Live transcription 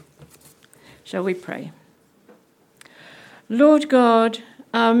Shall we pray? Lord God,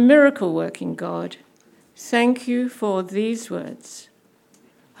 our miracle-working God, thank you for these words.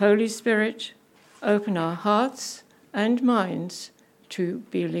 Holy Spirit, open our hearts and minds to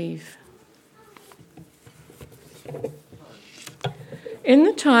believe. In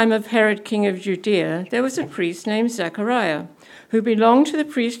the time of Herod, king of Judea, there was a priest named Zechariah, who belonged to the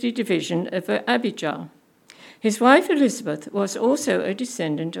priestly division of Abijah. His wife Elizabeth was also a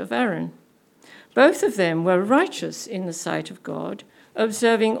descendant of Aaron. Both of them were righteous in the sight of God,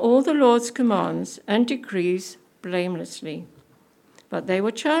 observing all the Lord's commands and decrees blamelessly. But they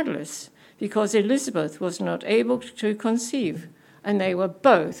were childless, because Elizabeth was not able to conceive, and they were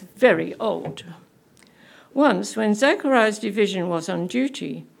both very old. Once, when Zechariah's division was on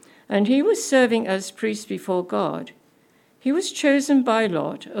duty, and he was serving as priest before God, he was chosen by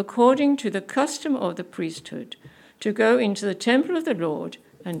lot, according to the custom of the priesthood, to go into the temple of the Lord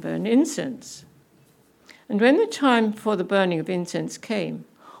and burn incense. And when the time for the burning of incense came,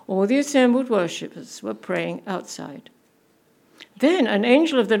 all the assembled worshippers were praying outside. Then an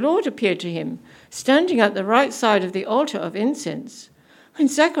angel of the Lord appeared to him, standing at the right side of the altar of incense. When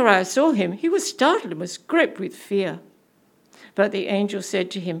Zechariah saw him, he was startled and was gripped with fear. But the angel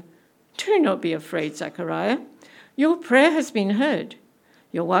said to him, "Do not be afraid, Zechariah. Your prayer has been heard.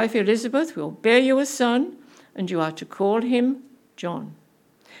 Your wife Elizabeth will bear you a son, and you are to call him John.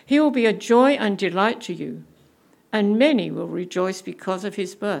 He will be a joy and delight to you, and many will rejoice because of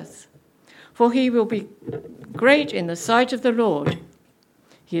his birth. For he will be great in the sight of the Lord.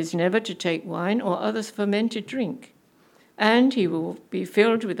 He is never to take wine or other fermented drink, and he will be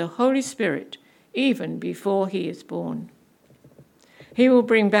filled with the Holy Spirit even before he is born. He will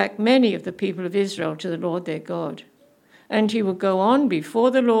bring back many of the people of Israel to the Lord their God, and he will go on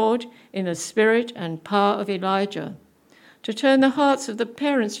before the Lord in the spirit and power of Elijah, to turn the hearts of the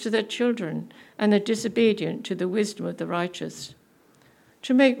parents to their children and the disobedient to the wisdom of the righteous,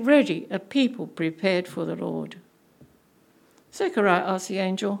 to make ready a people prepared for the Lord." Zechariah asked the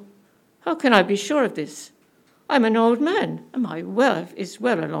angel, "How can I be sure of this? I'm an old man, and my wife is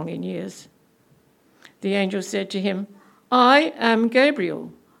well along in years." The angel said to him, "I am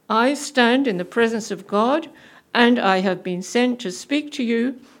Gabriel. I stand in the presence of God, and I have been sent to speak to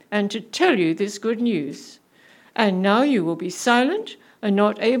you and to tell you this good news. And now you will be silent and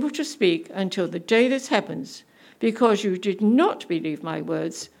not able to speak until the day this happens, because you did not believe my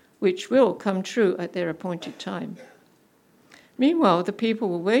words, which will come true at their appointed time." Meanwhile, the people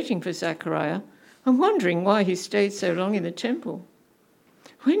were waiting for Zechariah and wondering why he stayed so long in the temple.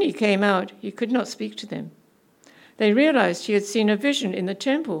 When he came out, he could not speak to them. They realized he had seen a vision in the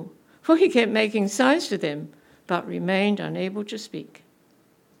temple, for he kept making signs to them, but remained unable to speak.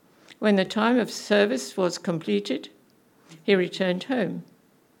 When the time of service was completed, he returned home.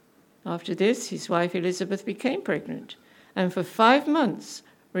 After this, his wife Elizabeth became pregnant, and for 5 months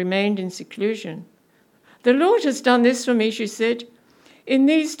remained in seclusion. "The Lord has done this for me," she said. "In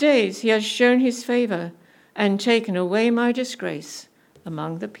these days he has shown his favor and taken away my disgrace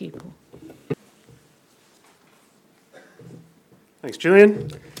among the people." Thanks,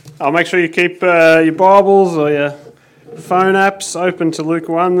 Gillian. I'll make sure you keep your Bibles or your phone apps open to Luke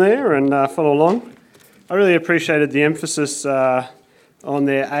 1 there and follow along. I really appreciated the emphasis on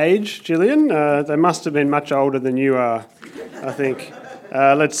their age, Gillian. They must have been much older than you are, I think.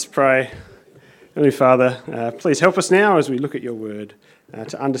 Let's pray. Heavenly Father, please help us now as we look at your word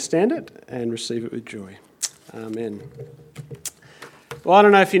to understand it and receive it with joy. Amen. Well, I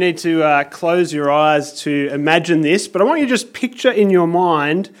don't know if you need to close your eyes to imagine this, but I want you to just picture in your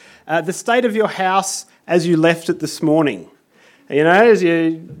mind the state of your house as you left it this morning. You know, as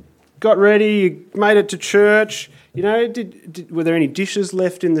you got ready, you made it to church, you know, were there any dishes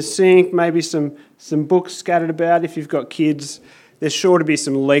left in the sink, maybe some books scattered about if you've got kids? There's sure to be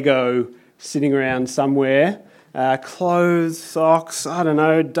some Lego sitting around somewhere, clothes, socks, I don't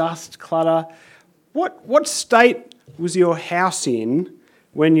know, dust, clutter. What state was your house in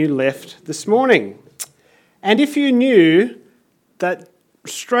when you left this morning? And if you knew that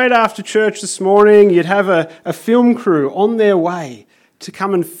straight after church this morning you'd have a film crew on their way to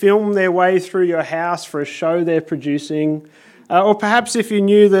come and film their way through your house for a show they're producing, or perhaps if you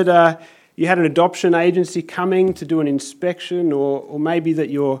knew that you had an adoption agency coming to do an inspection, or maybe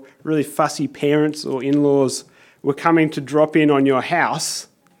that your really fussy parents or in-laws were coming to drop in on your house,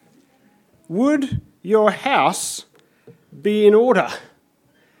 would your house be in order?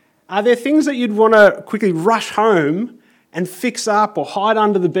 Are there things that you'd want to quickly rush home and fix up or hide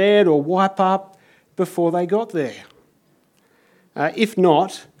under the bed or wipe up before they got there? If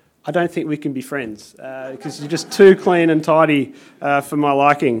not, I don't think we can be friends because you're just too clean and tidy for my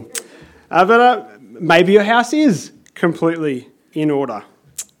liking. But maybe your house is completely in order.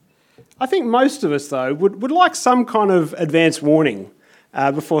 I think most of us, though, would like some kind of advance warning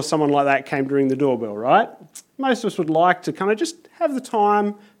before someone like that came to ring the doorbell, right? Most of us would like to kind of just have the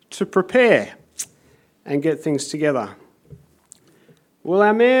time to prepare and get things together. Well,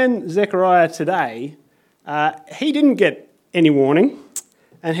 our man Zechariah today, he didn't get any warning,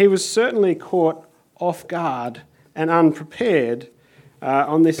 and he was certainly caught off guard and unprepared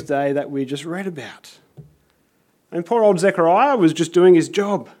on this day that we just read about. And poor old Zechariah was just doing his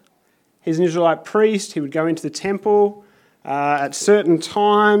job. He's an Israelite priest. He would go into the temple at certain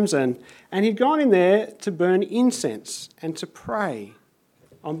times, and he'd gone in there to burn incense and to pray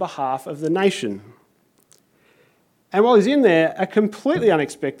on behalf of the nation. And while he's in there, a completely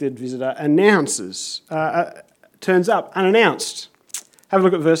unexpected visitor turns up unannounced. Have a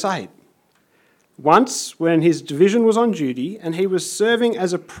look at verse 8. Once, when his division was on duty and he was serving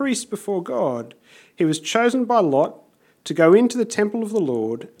as a priest before God, he was chosen by Lot to go into the temple of the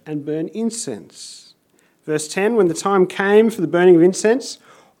Lord and burn incense. Verse 10, when the time came for the burning of incense,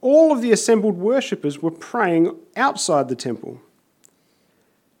 all of the assembled worshippers were praying outside the temple.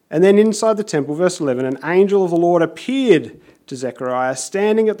 And then inside the temple, verse 11, an angel of the Lord appeared to Zechariah,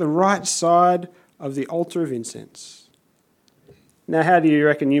 standing at the right side of the altar of incense. Now, how do you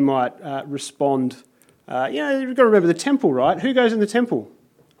reckon you might respond? You've got to remember the temple, right? Who goes in the temple?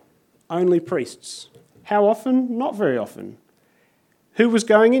 Only priests. How often? Not very often. Who was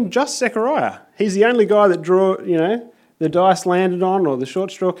going in? Just Zechariah. He's the only guy that the dice landed on or the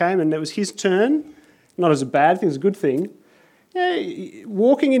short straw came and it was his turn. Not as a bad thing, it's a good thing.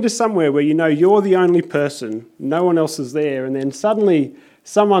 Walking into somewhere where you know you're the only person, no one else is there, and then suddenly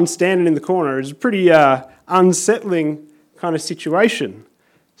someone standing in the corner is a pretty unsettling kind of situation,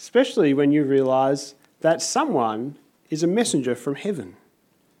 especially when you realise that someone is a messenger from heaven.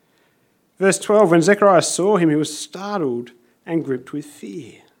 Verse 12, when Zechariah saw him, he was startled and gripped with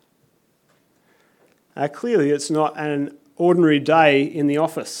fear. Clearly, it's not an ordinary day in the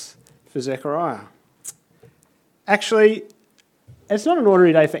office for Zechariah. Actually, it's not an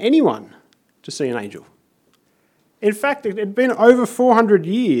ordinary day for anyone to see an angel. In fact, it had been over 400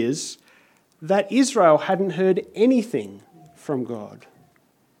 years that Israel hadn't heard anything from God.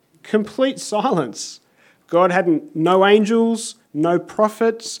 Complete silence. God hadn't, no angels, no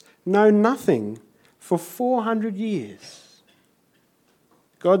prophets, no nothing for 400 years.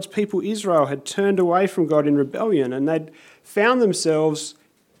 God's people Israel had turned away from God in rebellion and they'd found themselves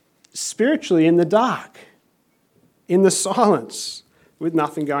spiritually in the dark, in the silence, with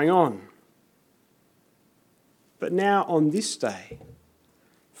nothing going on. But now on this day,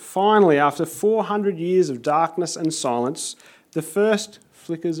 finally, after 400 years of darkness and silence, the first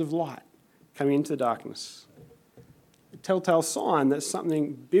flickers of light coming into the darkness. A telltale sign that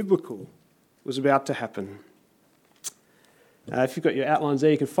something biblical was about to happen. If you've got your outlines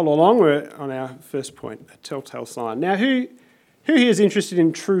there, you can follow along. We're on our first point, a telltale sign. Now, who here is interested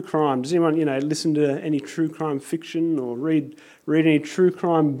in true crime? Does anyone, listen to any true crime fiction or read any true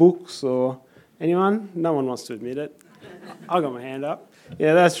crime books or anyone? No one wants to admit it. I got my hand up.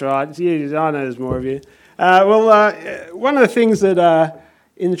 Yeah, that's right. I know there's more of you. One of the things that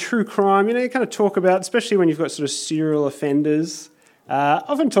in the true crime, you kind of talk about, especially when you've got sort of serial offenders,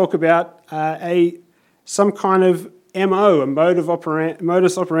 often talk about some kind of MO, a modus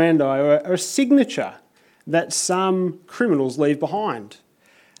operandi, or a signature that some criminals leave behind.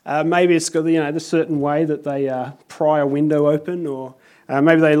 Maybe it's got the certain way that they pry a window open, or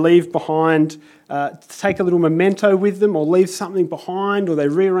maybe they leave behind, take a little memento with them, or leave something behind, or they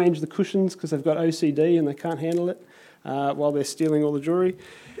rearrange the cushions because they've got OCD and they can't handle it while they're stealing all the jewellery.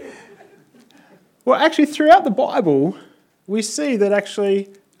 Well, actually, throughout the Bible, we see that actually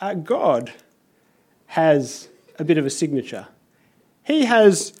God has a bit of a signature. He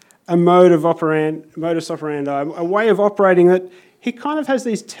has a modus operandi, a way of operating that he kind of has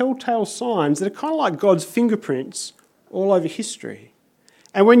these telltale signs that are kind of like God's fingerprints all over history.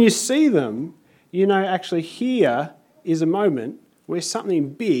 And when you see them, actually here is a moment where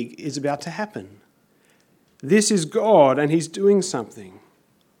something big is about to happen. This is God and he's doing something.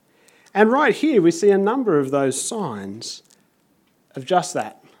 And right here we see a number of those signs of just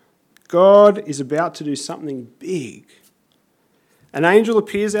that. God is about to do something big. An angel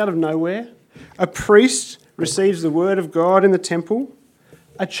appears out of nowhere. A priest receives the word of God in the temple.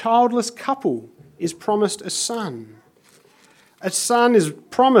 A childless couple is promised a son. A son is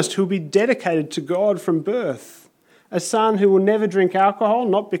promised who will be dedicated to God from birth. A son who will never drink alcohol,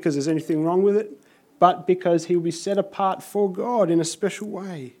 not because there's anything wrong with it, but because he will be set apart for God in a special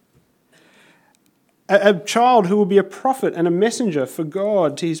way. A child who will be a prophet and a messenger for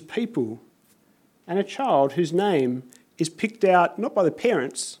God to his people. And a child whose name is picked out not by the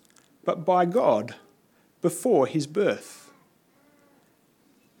parents, but by God before his birth.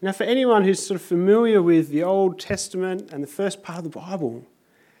 Now, for anyone who's sort of familiar with the Old Testament and the first part of the Bible,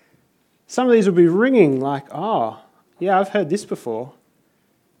 some of these will be ringing like, yeah, I've heard this before.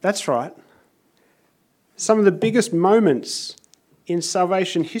 That's right. Some of the biggest moments in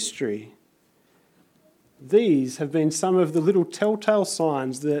salvation history, these have been some of the little telltale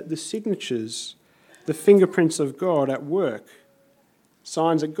signs, the signatures, the fingerprints of God at work,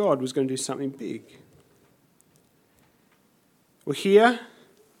 signs that God was going to do something big. Well, here,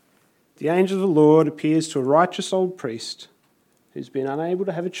 the angel of the Lord appears to a righteous old priest who's been unable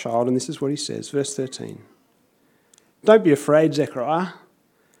to have a child, and this is what he says, verse 13. Don't be afraid, Zechariah.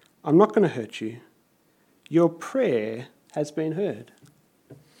 I'm not going to hurt you. Your prayer has been heard.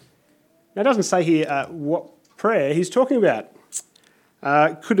 Now, it doesn't say here what prayer he's talking about.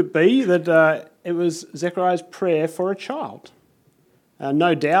 Could it be that it was Zechariah's prayer for a child?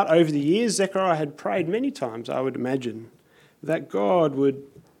 No doubt, over the years, Zechariah had prayed many times, I would imagine, that God would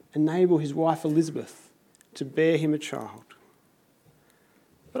enable his wife Elizabeth to bear him a child.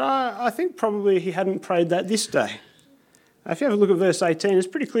 But I think probably he hadn't prayed that this day. If you have a look at verse 18, it's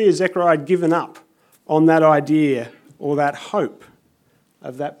pretty clear Zechariah had given up on that idea or that hope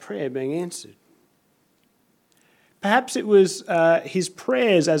of that prayer being answered. Perhaps it was his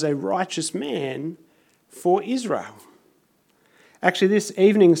prayers as a righteous man for Israel. Actually, this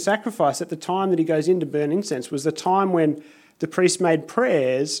evening sacrifice at the time that he goes in to burn incense was the time when the priest made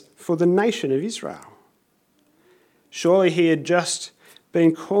prayers for the nation of Israel. Surely he had just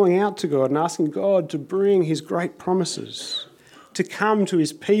been calling out to God and asking God to bring his great promises, to come to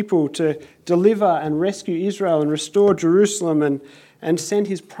his people, to deliver and rescue Israel and restore Jerusalem and send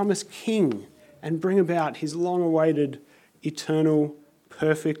his promised king and bring about his long-awaited, eternal,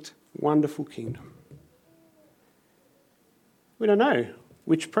 perfect, wonderful kingdom. We don't know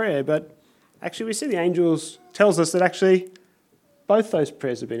which prayer, but actually we see the angels tells us that actually both those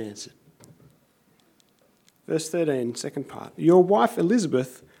prayers have been answered. Verse 13, second part. Your wife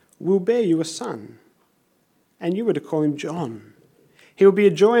Elizabeth will bear you a son, and you were to call him John. He will be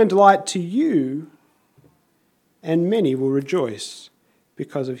a joy and delight to you, and many will rejoice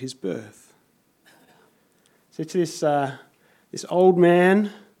because of his birth. So to this old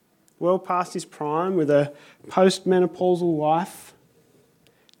man, well past his prime, with a post-menopausal wife,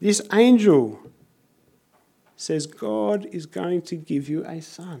 this angel says God is going to give you a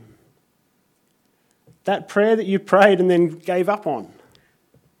son. That prayer that you prayed and then gave up on,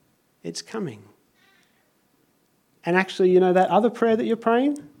 it's coming. And actually, that other prayer that you're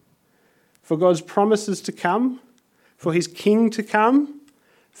praying, for God's promises to come, for his king to come,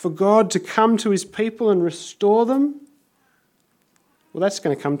 for God to come to his people and restore them, well, that's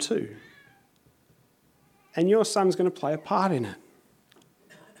going to come too. And your son's going to play a part in it.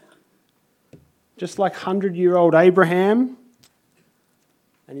 Just like 100-year-old Abraham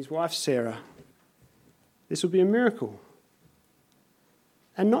and his wife Sarah, this will be a miracle.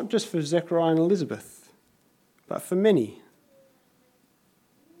 And not just for Zechariah and Elizabeth, but for many.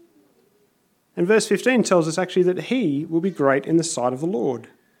 And verse 15 tells us actually that he will be great in the sight of the Lord,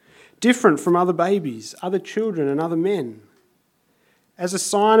 different from other babies, other children and other men. As a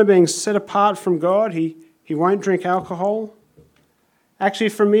sign of being set apart from God, he won't drink alcohol. Actually,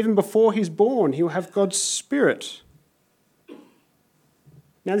 from even before he's born, he'll have God's Spirit.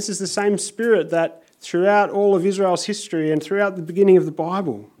 Now, this is the same Spirit that throughout all of Israel's history and throughout the beginning of the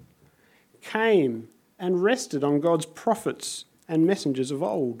Bible came and rested on God's prophets and messengers of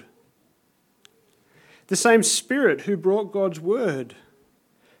old. The same Spirit who brought God's word.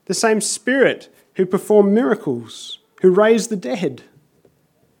 The same Spirit who performed miracles, who raised the dead.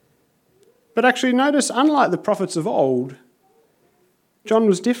 But actually notice, unlike the prophets of old, John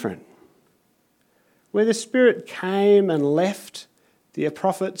was different. Where the Spirit came and left the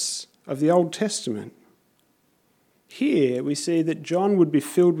prophets of the Old Testament, here we see that John would be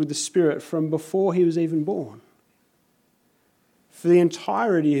filled with the Spirit from before he was even born, for the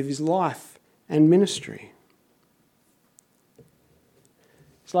entirety of his life and ministry.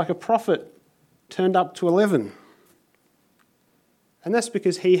 It's like a prophet turned up to 11. And that's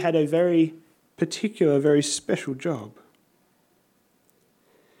because he had a very particular, very special job.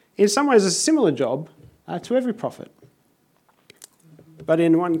 In some ways, a similar job to every prophet. But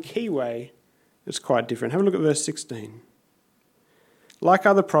in one key way, it's quite different. Have a look at verse 16. Like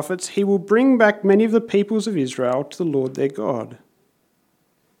other prophets, he will bring back many of the peoples of Israel to the Lord their God.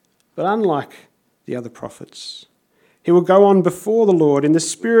 But unlike the other prophets, he will go on before the Lord in the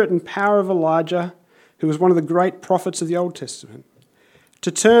spirit and power of Elijah who was one of the great prophets of the Old Testament,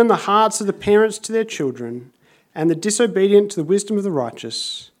 to turn the hearts of the parents to their children and the disobedient to the wisdom of the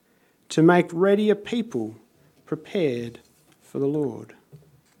righteous, to make ready a people prepared for the Lord.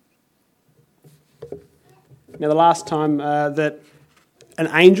 Now, the last time that an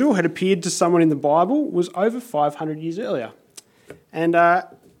angel had appeared to someone in the Bible was over 500 years earlier. And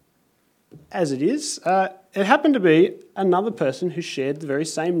as it is, it happened to be another person who shared the very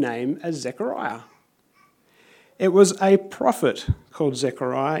same name as Zechariah. It was a prophet called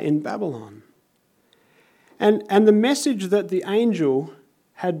Zechariah in Babylon. And the message that the angel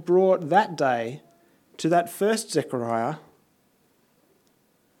had brought that day to that first Zechariah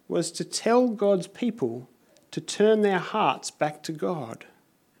was to tell God's people to turn their hearts back to God.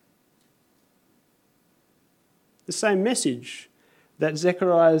 The same message that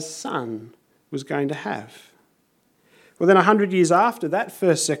Zechariah's son was going to have. Well, then 100 years after that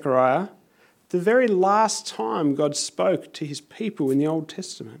first Zechariah, the very last time God spoke to his people in the Old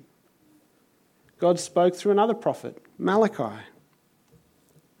Testament, God spoke through another prophet, Malachi.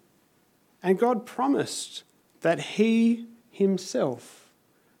 And God promised that he himself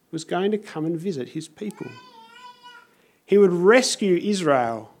was going to come and visit his people. He would rescue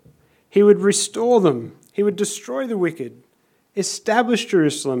Israel. He would restore them. He would destroy the wicked, establish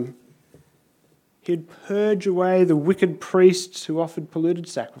Jerusalem. He'd purge away the wicked priests who offered polluted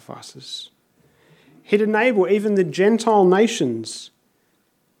sacrifices. He'd enable even the Gentile nations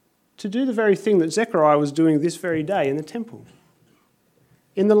to do the very thing that Zechariah was doing this very day in the temple.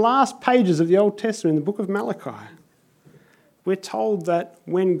 In the last pages of the Old Testament, in the book of Malachi, we're told that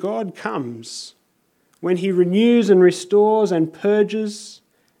when God comes, when he renews and restores and purges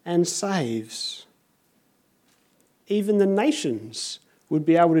and saves, even the nations would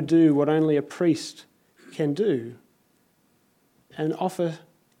be able to do what only a priest can do and offer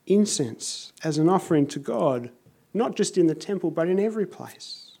incense as an offering to God, not just in the temple, but in every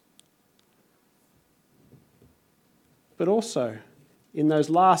place. But also, in those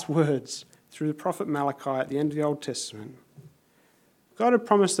last words through the prophet Malachi at the end of the Old Testament, God had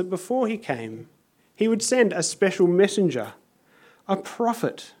promised that before he came, he would send a special messenger, a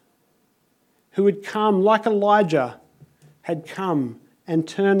prophet, who would come like Elijah had come and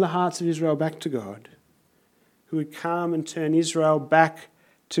turn the hearts of Israel back to God, who would come and turn Israel back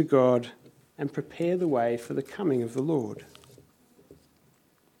to God and prepare the way for the coming of the Lord.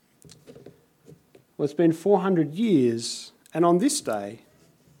 Well, it's been 400 years, and on this day,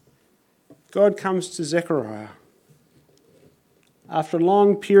 God comes to Zechariah. After a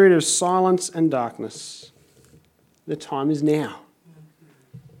long period of silence and darkness, the time is now.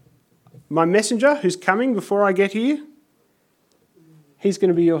 My messenger who's coming before I get here, he's going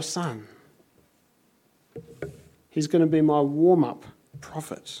to be your son. He's going to be my warm-up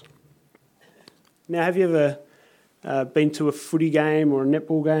prophet. Now, have you ever been to a footy game or a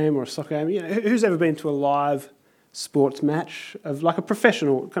netball game or a soccer game? You know, who's ever been to a live sports match of like a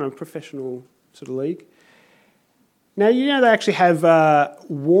professional sort of league? Now, you know they actually have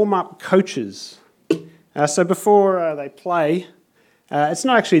warm-up coaches. So before they play, it's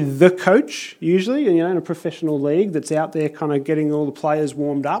not actually the coach usually, in a professional league that's out there kind of getting all the players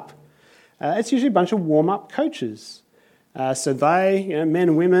warmed up. It's usually a bunch of warm-up coaches. So they, men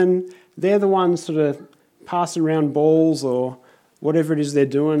and women, they're the ones sort of passing around balls or whatever it is they're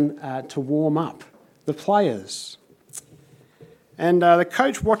doing to warm up the players. And the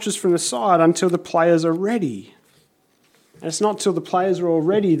coach watches from the side until the players are ready. And it's not till the players are all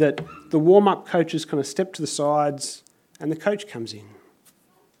ready that the warm-up coaches kind of step to the sides and the coach comes in.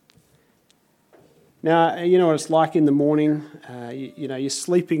 Now, you know what it's like in the morning. You're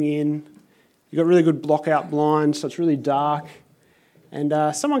sleeping in. You've got really good block-out blinds, so it's really dark.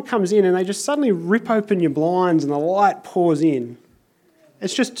 And someone comes in and they just suddenly rip open your blinds and the light pours in.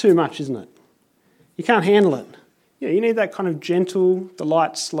 It's just too much, isn't it? You can't handle it. You need that kind of gentle, the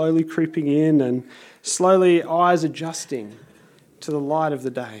light slowly creeping in and slowly eyes adjusting to the light of the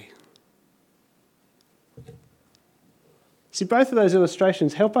day. See, both of those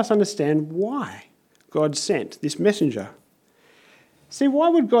illustrations help us understand why God sent this messenger. See, why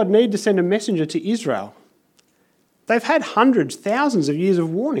would God need to send a messenger to Israel? They've had hundreds, thousands of years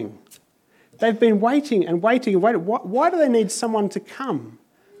of warning. They've been waiting and waiting and waiting. Why do they need someone to come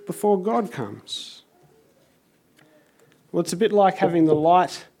before God comes? Well, it's a bit like having the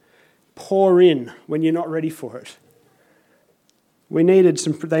light pour in when you're not ready for it. They needed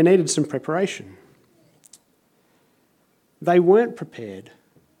some preparation. They weren't prepared.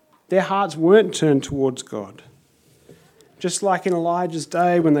 Their hearts weren't turned towards God. Just like in Elijah's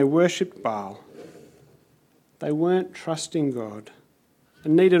day when they worshipped Baal. They weren't trusting God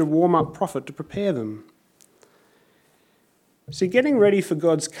and needed a warm-up prophet to prepare them. So getting ready for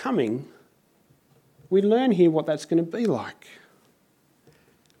God's coming, we learn here what that's going to be like.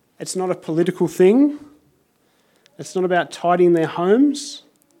 It's not a political thing. It's not about tidying their homes.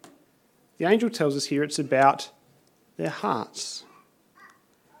 The angel tells us here it's about their hearts.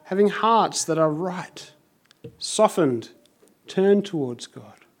 Having hearts that are right, softened, turned towards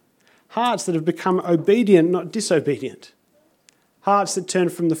God. Hearts that have become obedient, not disobedient. Hearts that turn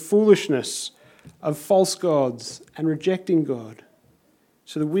from the foolishness of false gods and rejecting God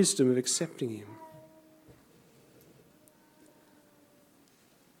to the wisdom of accepting him.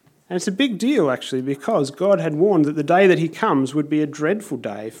 And it's a big deal, actually, because God had warned that the day that he comes would be a dreadful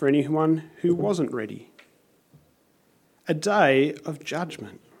day for anyone who wasn't ready. A day of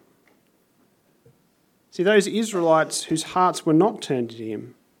judgment. See, those Israelites whose hearts were not turned to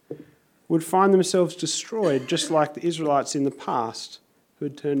him would find themselves destroyed, just like the Israelites in the past who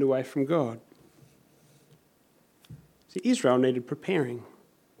had turned away from God. See, Israel needed preparing.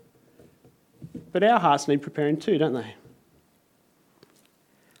 But our hearts need preparing too, don't they?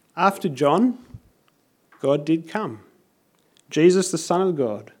 After John, God did come. Jesus, the Son of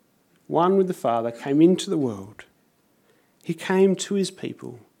God, one with the Father, came into the world. He came to his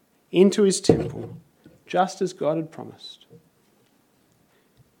people, into his temple, just as God had promised.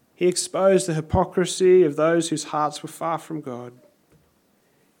 He exposed the hypocrisy of those whose hearts were far from God.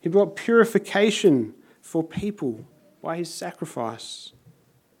 He brought purification for people by his sacrifice.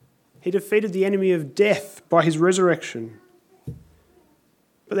 He defeated the enemy of death by his resurrection.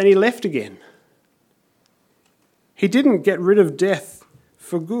 But then he left again. He didn't get rid of death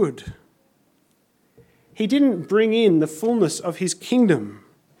for good. He didn't bring in the fullness of his kingdom.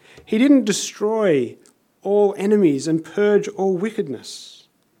 He didn't destroy all enemies and purge all wickedness.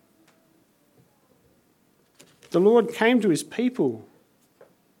 The Lord came to his people,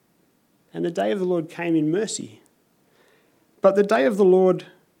 and the day of the Lord came in mercy. But the day of the Lord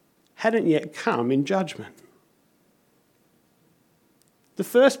hadn't yet come in judgment. The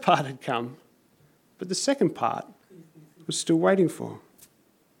first part had come, but the second part was still waiting for.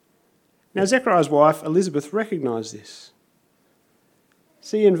 Now, Zechariah's wife, Elizabeth, recognised this.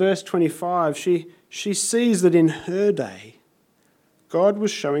 See, in verse 25, she sees that in her day, God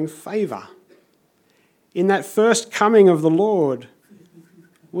was showing favour. In that first coming of the Lord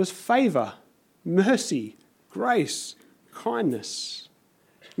was favour, mercy, grace, kindness,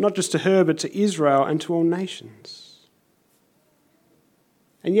 not just to her, but to Israel and to all nations.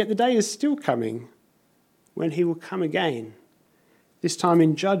 And yet the day is still coming when he will come again, this time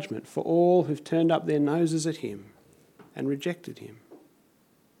in judgment for all who've turned up their noses at him and rejected him.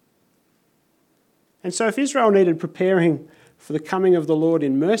 And so if Israel needed preparing for the coming of the Lord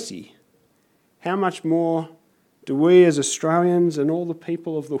in mercy, how much more do we as Australians and all the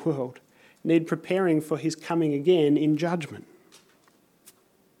people of the world need preparing for his coming again in judgment?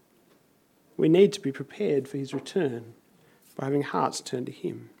 We need to be prepared for his return by having hearts turned to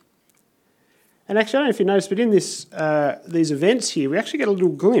him. And actually, I don't know if you noticed, but in these events here, we actually get a little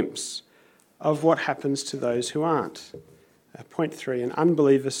glimpse of what happens to those who aren't. Point 3, an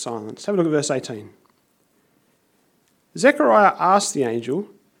unbeliever's silence. Have a look at verse 18. Zechariah asked the angel,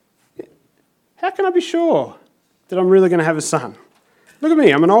 "How can I be sure that I'm really going to have a son? Look at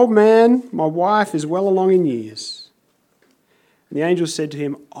me, I'm an old man, my wife is well along in years." And the angel said to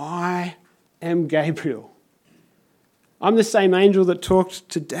him, "I am Gabriel. I'm the same angel that talked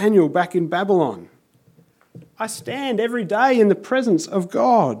to Daniel back in Babylon. I stand every day in the presence of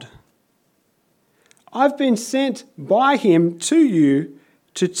God. I've been sent by him to you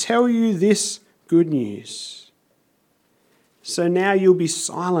to tell you this good news. So now you'll be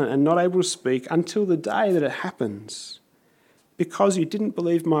silent and not able to speak until the day that it happens, because you didn't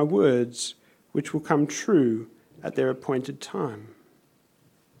believe my words, which will come true at their appointed time."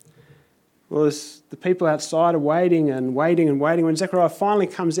 Well, as the people outside are waiting and waiting and waiting, when Zechariah finally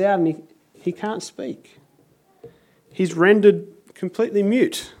comes out and he can't speak. He's rendered completely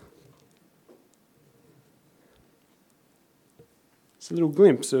mute. It's a little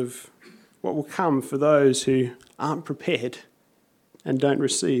glimpse of what will come for those who aren't prepared and don't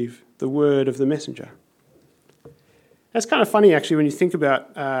receive the word of the messenger. That's kind of funny, actually, when you think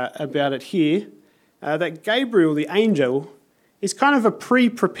about it here, that Gabriel, the angel, is kind of a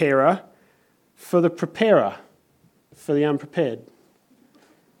pre-preparer for the preparer for the unprepared.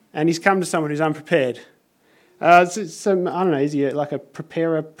 And he's come to someone who's unprepared. I don't know, is he like a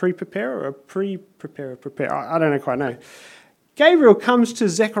preparer, pre-preparer, or a pre-preparer, preparer? I don't quite know. Gabriel comes to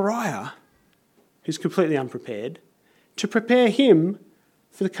Zechariah, who's completely unprepared, to prepare him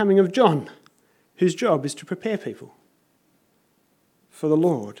for the coming of John, whose job is to prepare people for the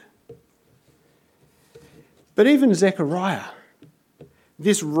Lord. But even Zechariah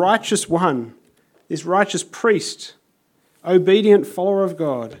this righteous one, this righteous priest, obedient follower of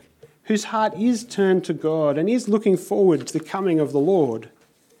God, whose heart is turned to God and is looking forward to the coming of the Lord,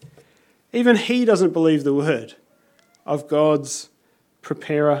 even he doesn't believe the word of God's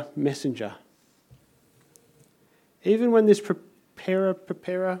preparer messenger. Even when this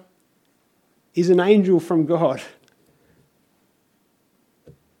preparer is an angel from God,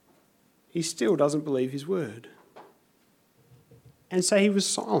 he still doesn't believe his word. And so he was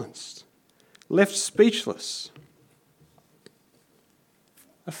silenced, left speechless.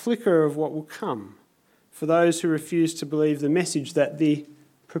 A flicker of what will come for those who refuse to believe the message that the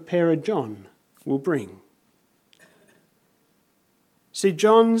preparer John will bring. See,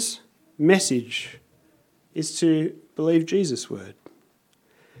 John's message is to believe Jesus' word,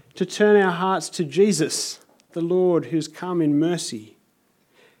 to turn our hearts to Jesus, the Lord who's come in mercy,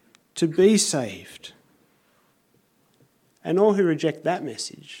 to be saved. And all who reject that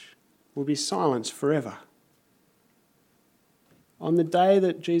message will be silenced forever. On the day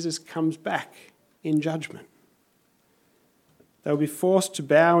that Jesus comes back in judgment, they'll be forced to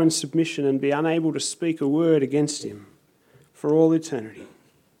bow in submission and be unable to speak a word against him for all eternity.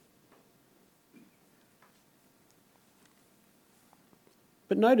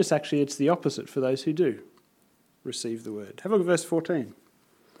 But notice actually it's the opposite for those who do receive the word. Have a look at verse 14.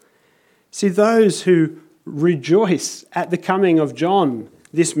 See, those who rejoice at the coming of John,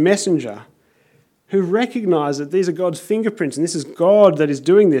 this messenger, who recognise that these are God's fingerprints and this is God that is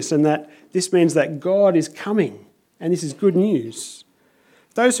doing this and that this means that God is coming and this is good news.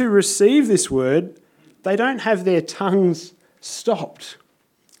 Those who receive this word, they don't have their tongues stopped.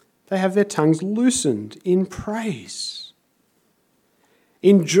 They have their tongues loosened in praise,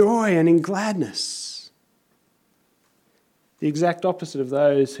 in joy and in gladness. The exact opposite of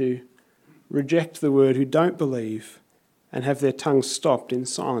those who reject the word, who don't believe and have their tongues stopped in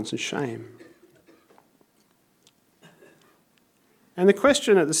silence and shame. And the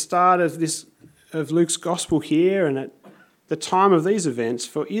question at the start of Luke's gospel here and at the time of these events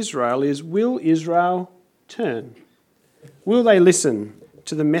for Israel is, will Israel turn? Will they listen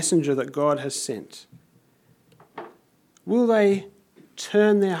to the messenger that God has sent? Will they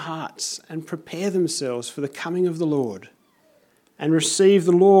turn their hearts and prepare themselves for the coming of the Lord and receive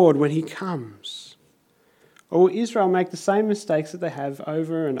the Lord when he comes? Or will Israel make the same mistakes that they have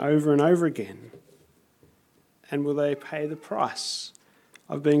over and over and over again? And will they pay the price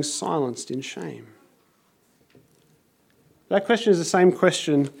of being silenced in shame? That question is the same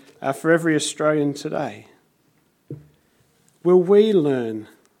question for every Australian today. Will we learn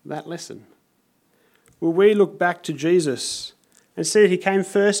that lesson? Will we look back to Jesus and see that he came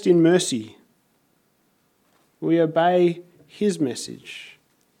first in mercy? Will we obey his message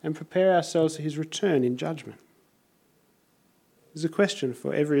and prepare ourselves for his return in judgment? This is a question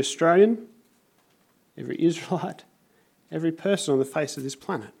for every Australian, every Israelite, every person on the face of this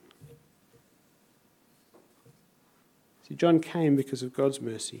planet. See, John came because of God's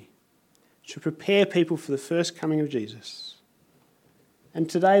mercy to prepare people for the first coming of Jesus. And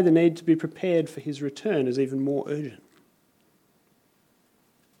today the need to be prepared for his return is even more urgent.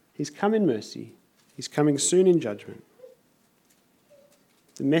 He's come in mercy. He's coming soon in judgment.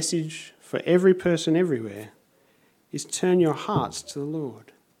 The message for every person everywhere is turn your hearts to the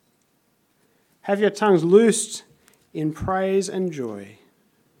Lord. Have your tongues loosed in praise and joy,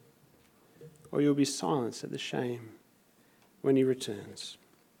 or you'll be silenced at the shame when he returns.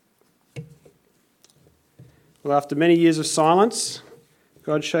 Well, after many years of silence,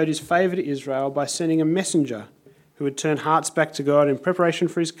 God showed his favour to Israel by sending a messenger who would turn hearts back to God in preparation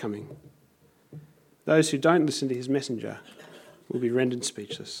for his coming. Those who don't listen to his messenger will be rendered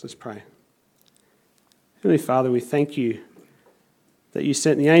speechless. Let's pray. Heavenly Father, we thank you that you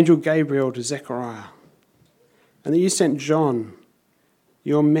sent the angel Gabriel to Zechariah and that you sent John,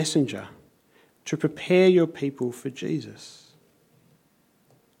 your messenger, to prepare your people for Jesus.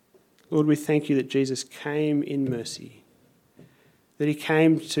 Lord, we thank you that Jesus came in mercy, that he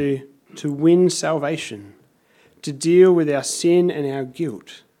came to win salvation, to deal with our sin and our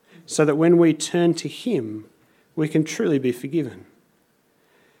guilt, so that when we turn to him, we can truly be forgiven.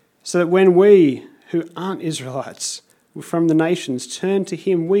 So that when we, who aren't Israelites, from the nations, turn to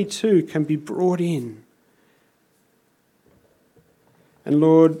him, we too can be brought in. And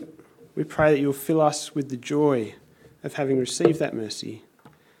Lord, we pray that you'll fill us with the joy of having received that mercy.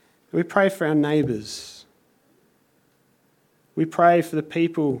 And we pray for our neighbours. We pray for the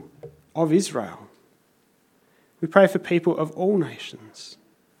people of Israel. We pray for people of all nations.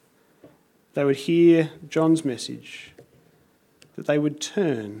 They would hear John's message, that they would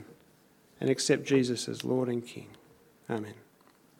turn and accept Jesus as Lord and King. Amen.